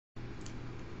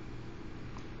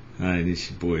Hi, this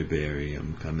your boy Barry.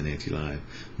 I'm coming at you live.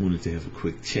 Wanted to have a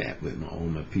quick chat with all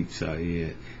my peeps out here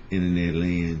at Internet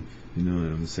Land, you know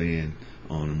what I'm saying,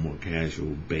 on a more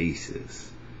casual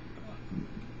basis.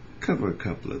 Cover a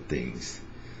couple of things.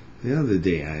 The other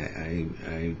day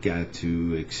I got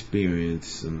to experience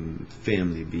some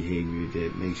family behavior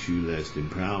that makes you less than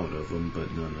proud of them,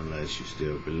 but nonetheless you're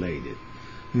still related.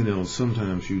 You know,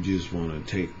 sometimes you just want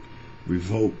to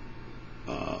revoke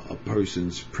a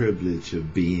person's privilege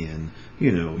of being,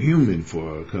 you know, human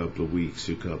for a couple of weeks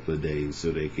or a couple of days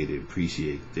so they could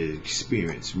appreciate the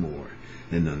experience more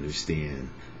and understand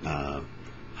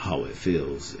how it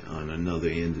feels on another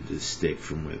end of the stick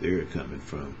from where they're coming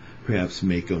from. Perhaps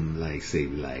make them say,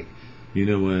 you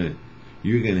know what,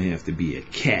 you're going to have to be a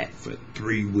cat for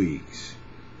 3 weeks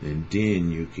and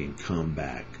then you can come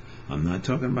back. I'm not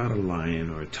talking about a lion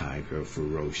or a tiger, a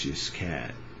ferocious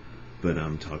cat. But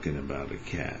I'm talking about a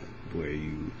cat where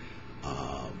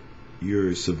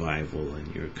your survival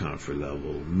and your comfort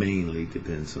level mainly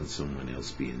depends on someone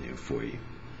else being there for you.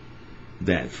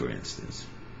 That, for instance.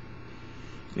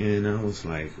 And I was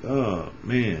like, oh,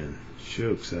 man,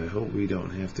 shucks, I hope we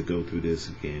don't have to go through this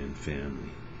again,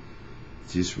 family.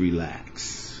 Just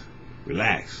relax.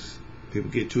 Relax.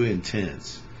 People get too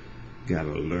intense. Gotta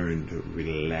learn to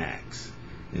relax.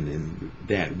 And in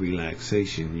that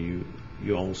relaxation, you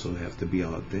also have to be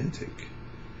authentic.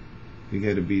 You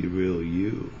got to be the real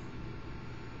you.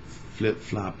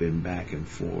 Flip-flopping back and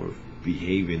forth,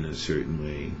 behaving a certain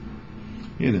way.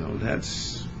 You know,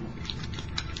 that's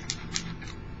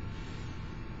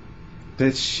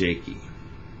shaky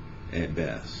at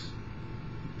best.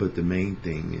 But the main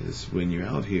thing is when you're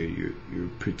out here, you're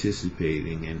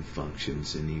participating in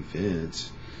functions and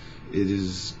events. It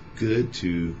is good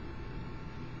to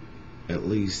at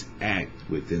least act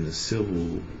within a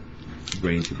civil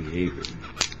range of behavior,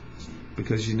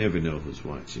 because you never know who's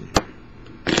watching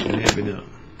you. You never know.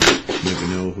 You never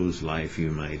know whose life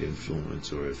you might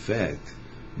influence or affect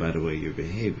by the way you're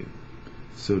behaving.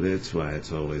 So that's why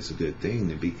it's always a good thing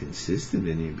to be consistent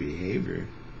in your behavior.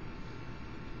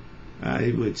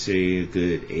 I would say a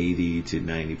good 80 to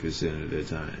 90% of the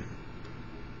time,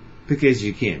 because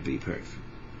you can't be perfect,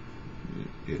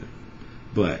 you know.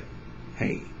 But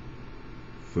hey,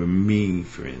 for me,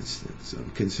 for instance, I'm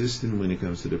consistent when it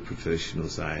comes to the professional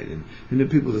side, and the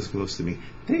people that's close to me,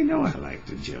 they know I like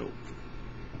to joke.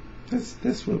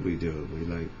 That's what we do. We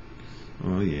like,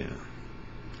 oh yeah,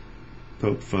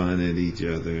 poke fun at each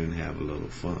other and have a little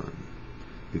fun.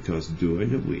 Because during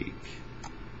the week,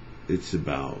 it's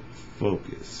about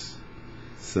focus.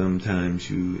 Sometimes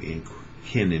you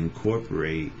can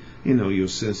incorporate, you know, your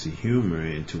sense of humor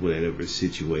into whatever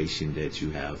situation that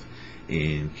you have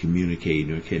in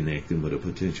communicating or connecting with a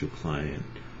potential client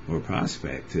or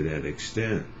prospect to that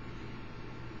extent.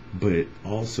 But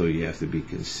also you have to be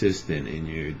consistent in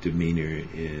your demeanor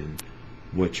in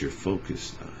what you're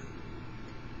focused on,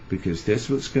 because that's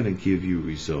what's going to give you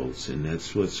results, and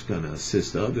that's what's going to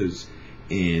assist others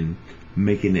in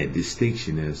making that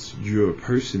distinction as you're a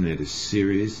person that is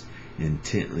serious,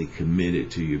 intently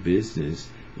committed to your business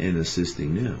and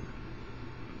assisting them.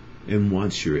 And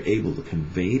once you're able to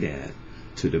convey that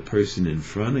to the person in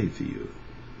front of you,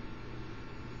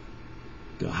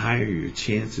 the higher your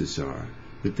chances are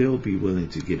that they'll be willing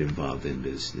to get involved in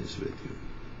business with you.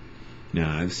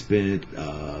 Now, I've spent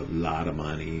a lot of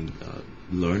money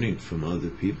learning from other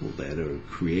people that are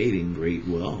creating great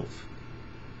wealth.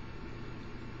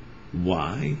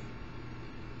 Why?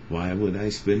 Why would I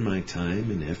spend my time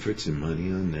and efforts and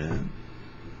money on that?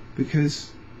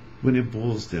 Because when it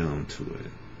boils down to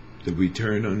it, the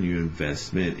return on your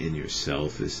investment in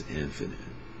yourself is infinite.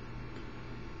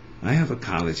 I have a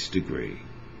college degree.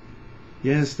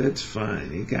 Yes, that's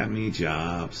fine. It got me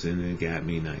jobs and it got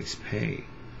me nice pay.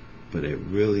 But it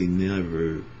really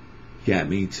never got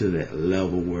me to that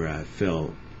level where I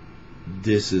felt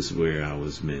this is where I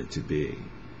was meant to be.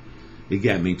 It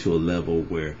got me to a level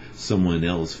where someone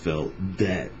else felt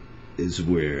that is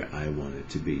where I wanted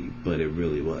to be, but it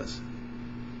really wasn't.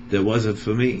 That wasn't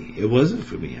for me. It wasn't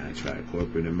for me. I tried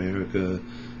corporate America,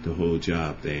 the whole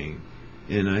job thing,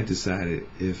 and I decided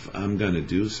if I'm going to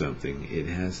do something, it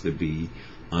has to be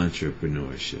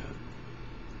entrepreneurship.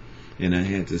 And I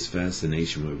had this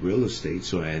fascination with real estate,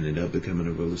 so I ended up becoming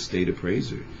a real estate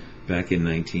appraiser back in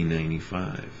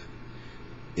 1995.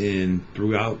 And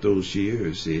throughout those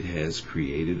years, it has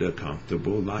created a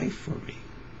comfortable life for me.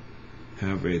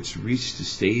 However, it's reached a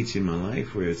stage in my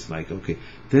life where it's like, okay,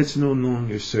 that's no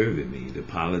longer serving me. The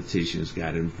politicians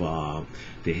got involved.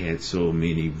 They had so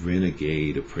many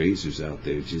renegade appraisers out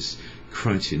there just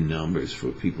crunching numbers for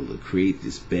people to create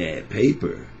this bad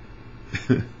paper.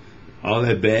 all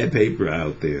that bad paper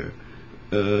out there,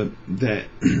 that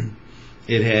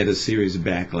it had a serious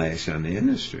backlash on the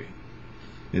industry.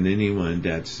 And anyone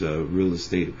that's a real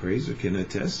estate appraiser can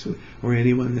attest to it, or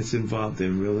anyone that's involved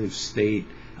in real estate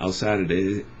outside of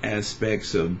the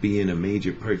aspects of being a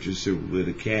major purchaser with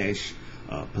a cash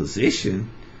position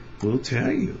will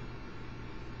tell you.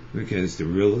 Because the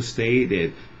real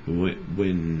estate,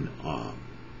 when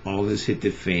all this hit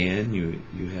the fan,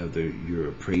 you have your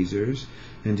appraisers,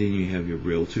 and then you have your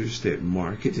realtors that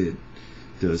marketed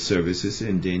the services,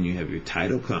 and then you have your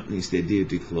title companies that did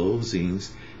the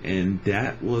closings, and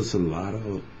that was a lot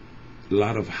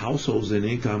of households and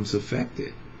incomes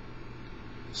affected.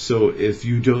 So if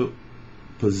you don't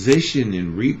position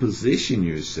and reposition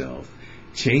yourself,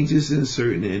 changes in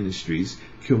certain industries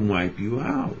can wipe you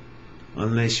out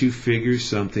unless you figure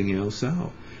something else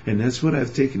out. And that's what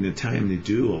I've taken the time to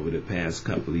do over the past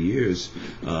couple of years,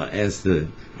 as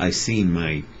I've seen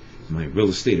my real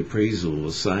estate appraisal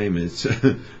assignments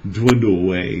dwindle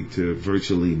away to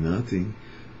virtually nothing,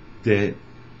 that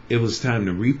it was time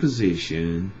to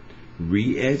reposition,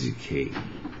 re-educate,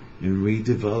 and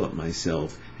redevelop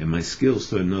myself and my skills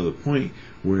to another point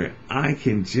where I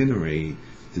can generate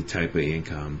the type of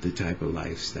income, the type of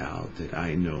lifestyle that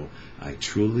I know I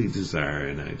truly desire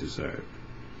and I deserve.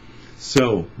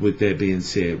 So, with that being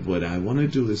said, what I want to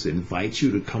do is invite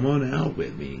you to come on out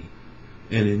with me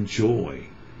and enjoy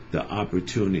the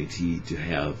opportunity to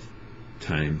have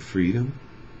time freedom,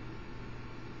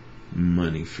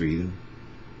 money freedom,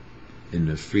 and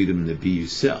the freedom to be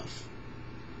yourself.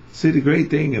 See, the great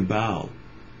thing about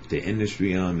the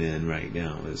industry I'm in right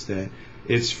now is that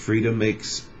it's freedom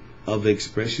of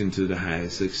expression to the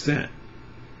highest extent.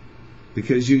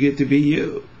 Because you get to be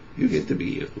you. You get to be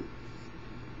you.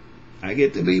 I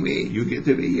get to be me. You get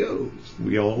to be you.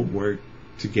 We all work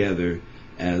together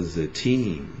as a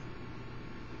team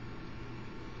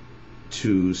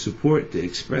to support the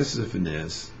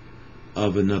expressiveness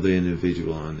of another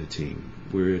individual on the team.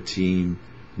 We're a team.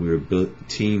 We're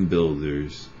team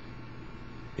builders.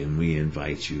 And we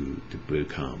invite you to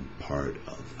become part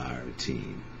of our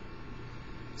team.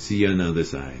 See you on the other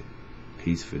side.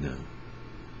 Peace for now.